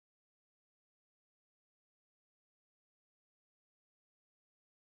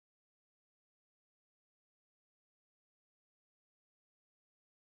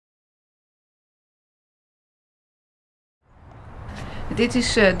Dit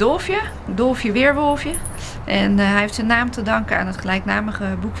is Dolfje weerwolfje. En hij heeft zijn naam te danken aan het gelijknamige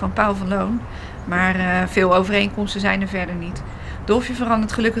boek van Paul van Loon. Maar veel overeenkomsten zijn er verder niet. Dolfje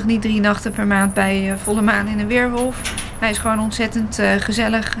verandert gelukkig niet 3 nachten per maand bij volle maan in een weerwolf. Hij is gewoon ontzettend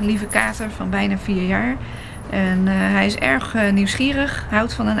gezellig, een lieve kater van bijna 4 jaar. En hij is erg nieuwsgierig,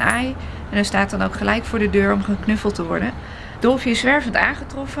 houdt van een aai. En hij staat dan ook gelijk voor de deur om geknuffeld te worden. Dolfje is zwervend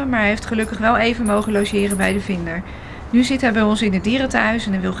aangetroffen, maar hij heeft gelukkig wel even mogen logeren bij de vinder. Nu zit hij bij ons in het dierentehuis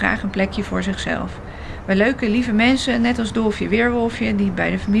en hij wil graag een plekje voor zichzelf. Bij leuke, lieve mensen, net als Dolfje weerwolfje, die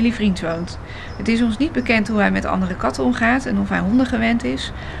bij de familie Vriend woont. Het is ons niet bekend hoe hij met andere katten omgaat en of hij honden gewend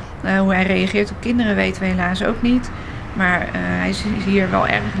is. Hoe hij reageert op kinderen weten we helaas ook niet. Maar hij is hier wel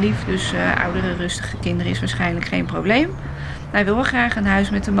erg lief, dus oudere, rustige kinderen is waarschijnlijk geen probleem. Hij wil wel graag een huis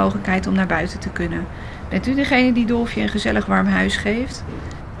met de mogelijkheid om naar buiten te kunnen. Bent u degene die Dolfje een gezellig warm huis geeft?